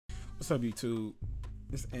What's up, YouTube?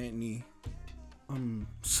 It's Anthony. I'm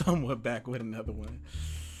somewhat back with another one.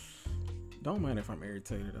 Don't mind if I'm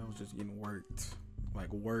irritated. I was just getting worked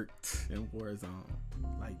in Warzone.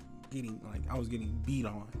 I was getting beat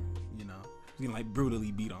on, you know. I was getting like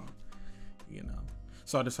brutally beat on, you know.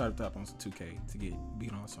 So I decided to hop on some 2K to get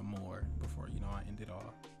beat on some more before, you know, I end it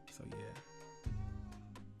all. So yeah.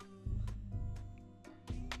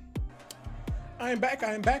 I'm back.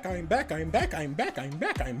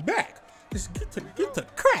 Let's get to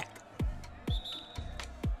crack.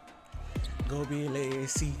 Go be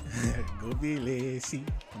lazy. Go be lazy.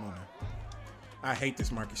 Come on. I hate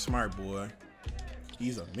this Marcus Smart boy.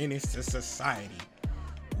 He's a menace to society.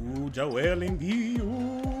 Ooh, Joel Embiid.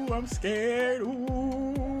 Ooh, I'm scared.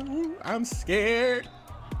 Ooh, I'm scared.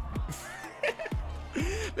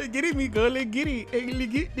 Let's get it, Miko. Let's get it. Hey,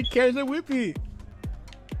 let's get the carrots and whip it.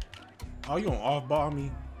 Oh, you gonna off-ball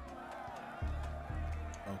me?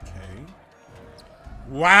 Okay.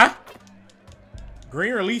 Why?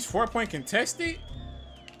 Green release 4-point contested?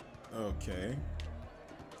 Okay.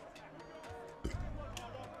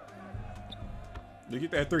 Look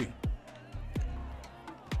at that 3.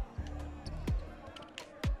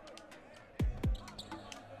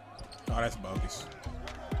 Oh, that's bogus.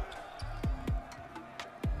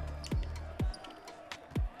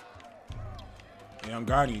 Yeah, I'm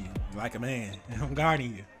guarding you like a man. I'm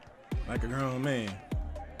guarding you like a grown man.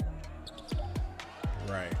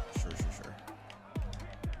 Right. Sure.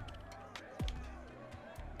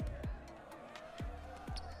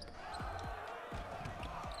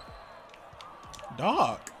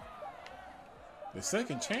 Dog. The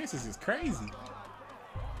second chances is crazy.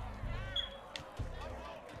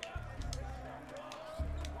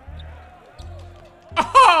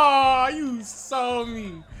 Oh, you saw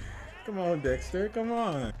me. Come on, Dexter. Come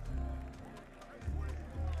on.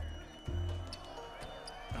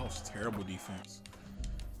 That was terrible defense.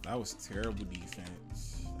 Yeah, it was terrible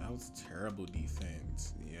defense.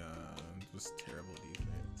 Yeah.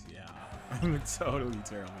 Totally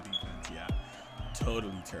terrible defense. Yeah.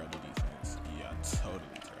 Totally terrible defense. Yeah, totally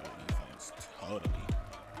terrible defense. Totally.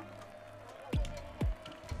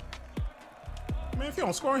 Man, if you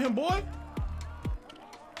don't score him, boy.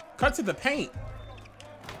 Cut to the paint.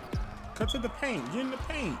 Get in the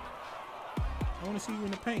paint. I want to see you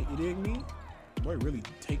in the paint. You dig me? Boy, really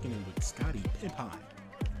taking it with Scottie Pippen.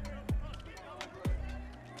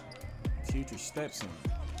 Future steps on.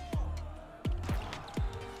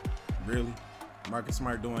 Really? Marcus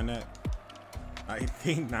Smart doing that? I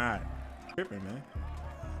think not. Pippen, man.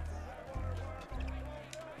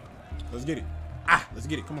 Let's get it. Let's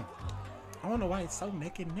get it. Come on. I don't know why it's so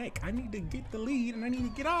neck and neck. I need to get the lead and I need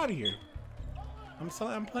to get out of here. I'm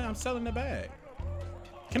selling the bag.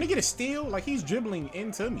 Can I get a steal? Like, he's dribbling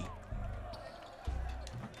into me.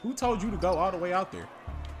 Who told you to go all the way out there?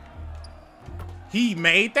 He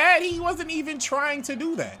made that? He wasn't even trying to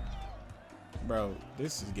do that. Bro,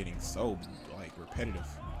 this is getting so, like, repetitive.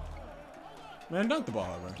 Man, dunk the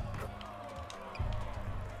ball, bro.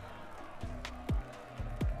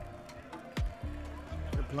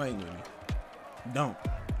 You're playing with me. Don't.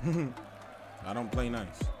 I don't play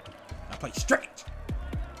nice. I play straight.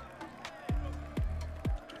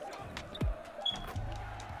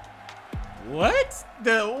 What?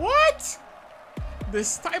 What?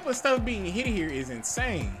 This type of stuff being hit here is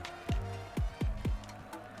insane.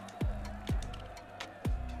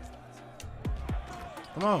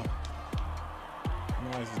 Come on.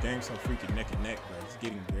 Why is this game so freaking neck and neck, bro? It's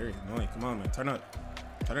getting very annoying. Come on, man. Turn up.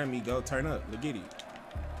 Turn up, amigo. Turn up. Look at it.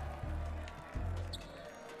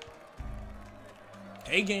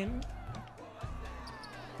 Again.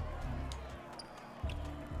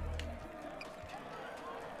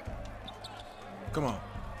 Come on.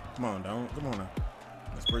 Come on, don't. Come on now.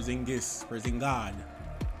 That's Porzingis.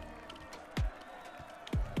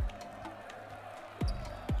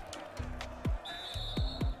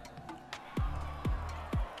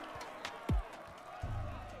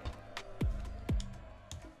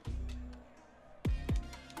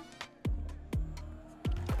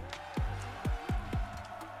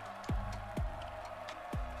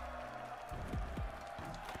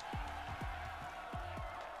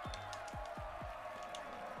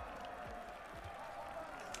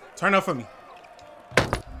 Turn up for me.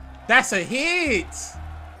 That's a hit.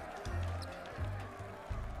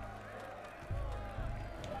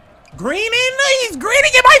 Greening? He's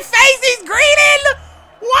greening in my face. He's greening.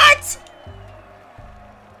 What?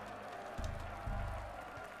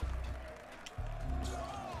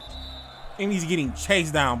 And he's getting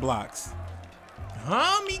chased down blocks.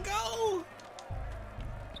 Huh, Miko?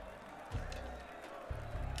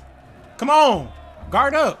 Come on.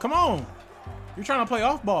 Guard up. Come on. You're trying to play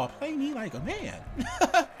off ball. Play me like a man.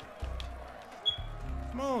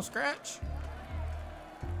 Come on, Scratch.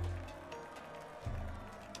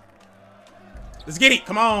 Let's get it.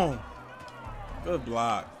 Come on. Good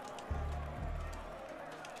block.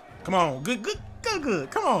 Come on. Good.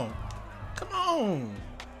 Come on. Come on.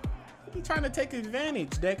 You trying to take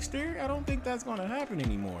advantage, Dexter. I don't think that's going to happen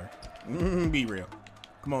anymore. Be real.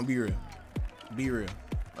 Come on, be real. Be real.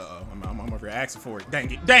 Uh-oh. I'm over here asking for it. Dang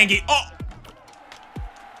it. Dang it. Oh!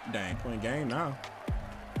 Dang, playing game now.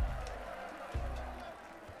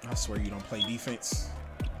 I swear you don't play defense.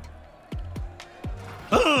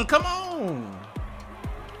 Come on.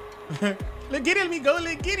 Let's get it. Let me go.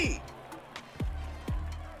 Let's get it.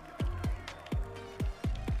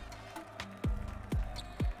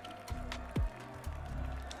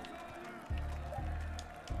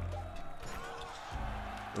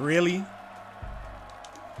 Really?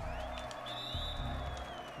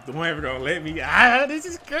 The one ever gonna let me? Ah, this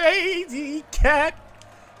is crazy, cat.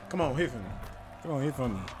 Come on, hit for me. Come on, hit for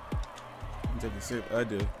me. Take a sip of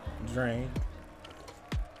the drink.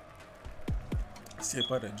 Sip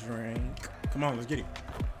of the drink. Come on, let's get it.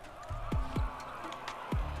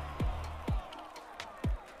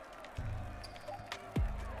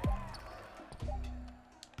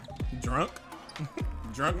 Drunk?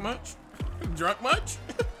 Drunk much? Drunk much?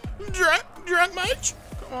 Drunk much?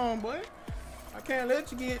 Come on, boy. I can't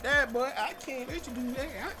let you get that, boy. I can't let you do that.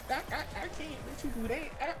 I can't let you do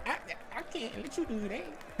that. I can't let you do that.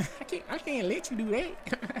 I can't let you do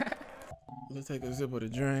that. Let's take a sip of the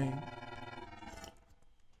drink.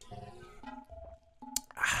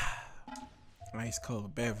 Ice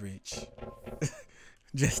cold beverage.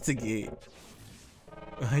 Just to get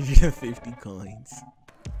 150 coins.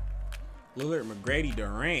 Lillard, McGrady,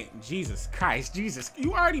 Durant. Jesus Christ. Jesus.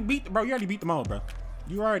 You already beat, bro. You already beat them all, bro.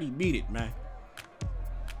 You already beat it, man.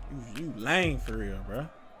 You lame for real, bro.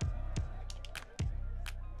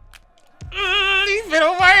 He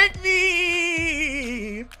finna work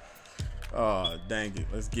me. Oh, dang it.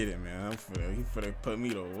 Let's get it, man. He finna put me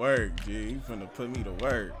to work, dude. He finna put me to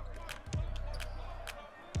work.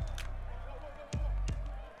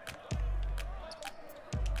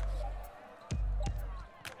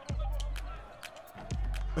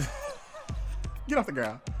 Get off the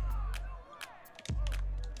ground.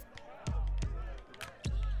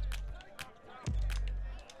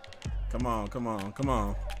 Come on, come on, come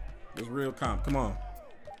on. It's real comp. Come on.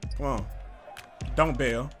 Come on. Don't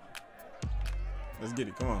bail. Let's get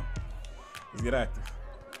it. Come on. Let's get active.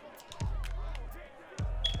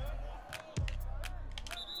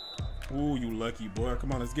 Ooh, you lucky boy.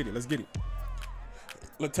 Come on, let's get it. Let's get it.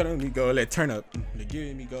 Let turn me go. Let turn up. Let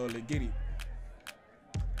get me go. Let get it.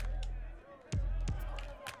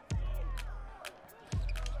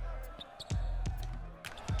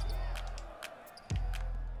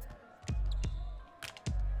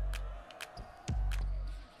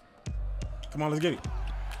 Come on, let's get it.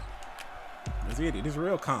 Let's get it. This is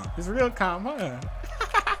real comp. This is real comp, huh?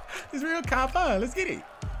 This is real comp, huh? Let's get it.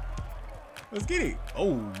 Let's get it.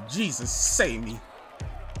 Oh, Jesus, save me.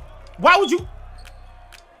 Why would you?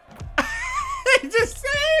 Just say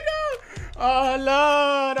it, though. Oh,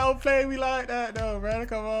 Lord, don't play me like that, though, brother.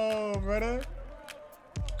 Come on, brother.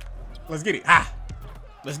 Let's get it. Ah.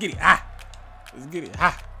 Let's get it. Ah. Let's get it.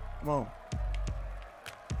 Ah. Come on.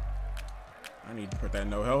 I need to put that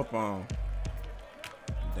no help on.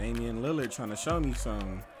 Damian Lillard trying to show me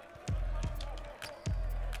something.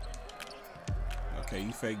 Okay,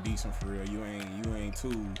 you fake decent for real. You ain't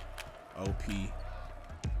too OP.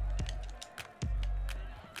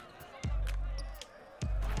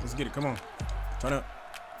 Let's get it. Come on. Turn up.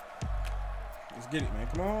 Let's get it, man.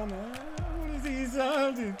 Come on, man. I want to see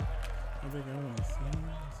something. I think I want to see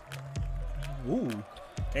something. Ooh.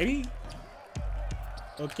 KD.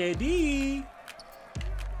 Okay, D.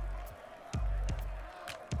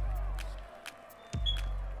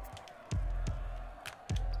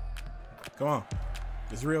 Come on.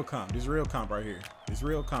 This real comp. This real comp right here. This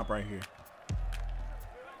real comp right here.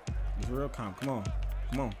 This real comp. Come on.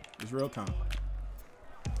 Come on. This real comp.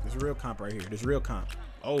 This real comp right here. This real comp.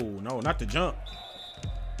 Oh, no. Not the jump.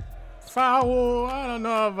 Foul. I don't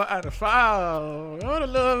know about the foul. I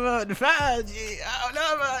don't know about the foul, G. I don't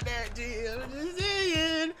know about that, G. I'm just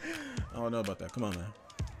saying. I don't know about that. Come on, man.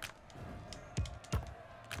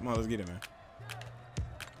 Come on. Let's get it, man.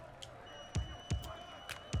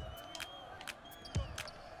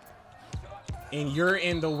 And you're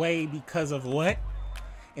in the way because of what?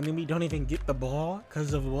 And then we don't even get the ball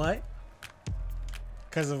because of what?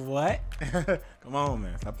 Because of what? Come on,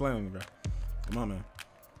 man. Stop playing with me, bro. Come on, man.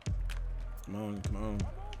 Come on, come on.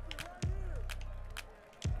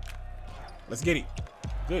 Let's get it.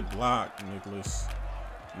 Good block, Nicolaus.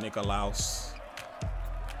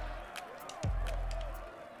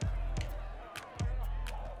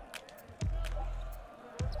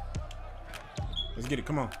 Let's get it.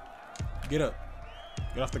 Come on. Get up.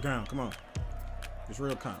 Get off the ground. Come on. This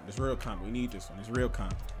real comp. This real comp. We need this one. This real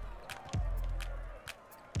comp.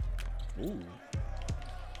 Ooh.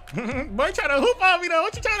 Boy, trying to hoop on me though.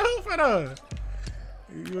 What you trying to hoop for though?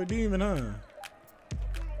 You a demon, huh?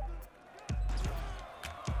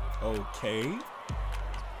 Okay.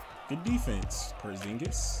 Good defense,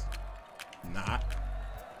 Porzingis. Not.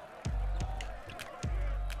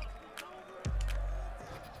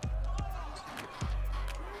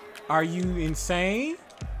 Are you insane?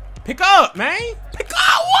 Pick up, man. Pick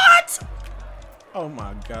up, what? Oh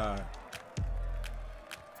my God.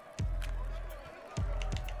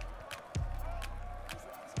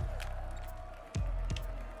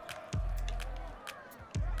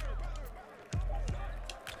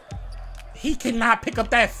 He cannot pick up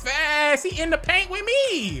that fast. He in the paint with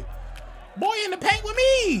me. Boy in the paint with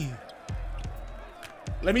me.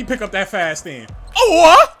 Let me pick up that fast then. Oh,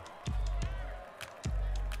 what?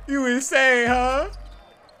 You insane, huh?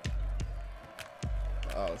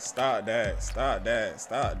 Oh, stop that. Stop that.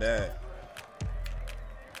 Stop that.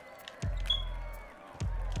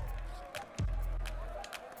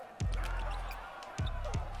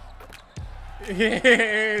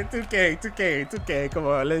 Yeah, 2K. Come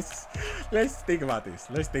on, let's think about this.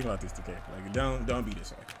 Let's think about this, 2K. Like, don't be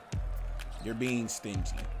this way. You're being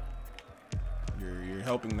stingy. You're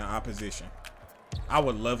helping the opposition. I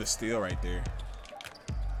would love a steal right there.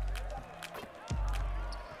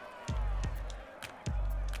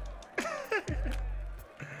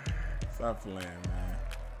 Stop playing, man.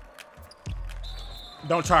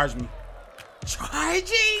 Don't charge me.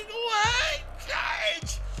 Charging? What?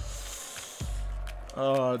 Charge?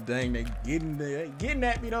 Oh dang, they getting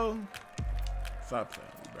at me though. Stop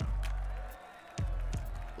playing me, bro.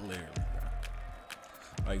 Literally, bro.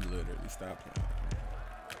 Like literally, stop playing.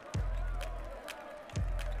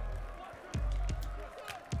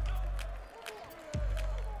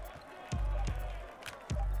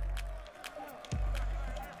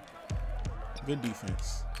 Good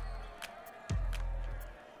defense.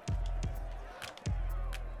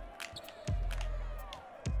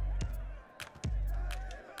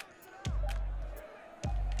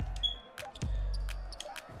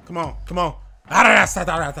 Come on. Come on, let's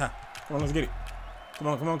get it. Come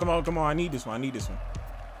on. I need this one. You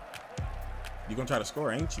gonna try to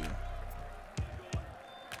score, ain't you?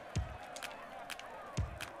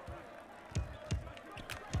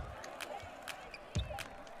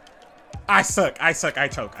 I suck. I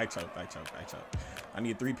choke. I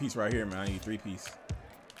need a 3-piece right here, man. I need a 3-piece.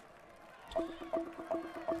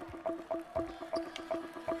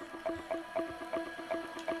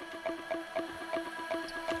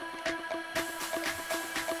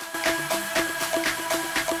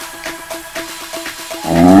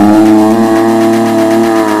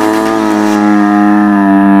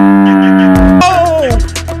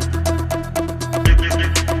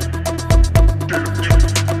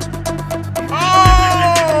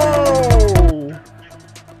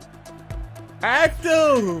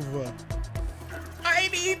 Active! I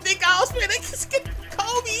didn't even think I was finna skip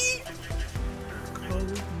Kobe!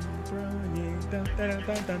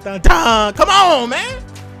 Come on, man!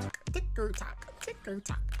 Ticker tock.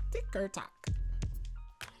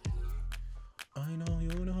 I know,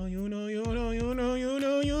 you know.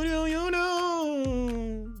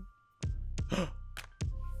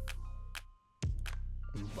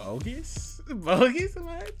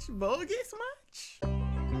 Bogus much?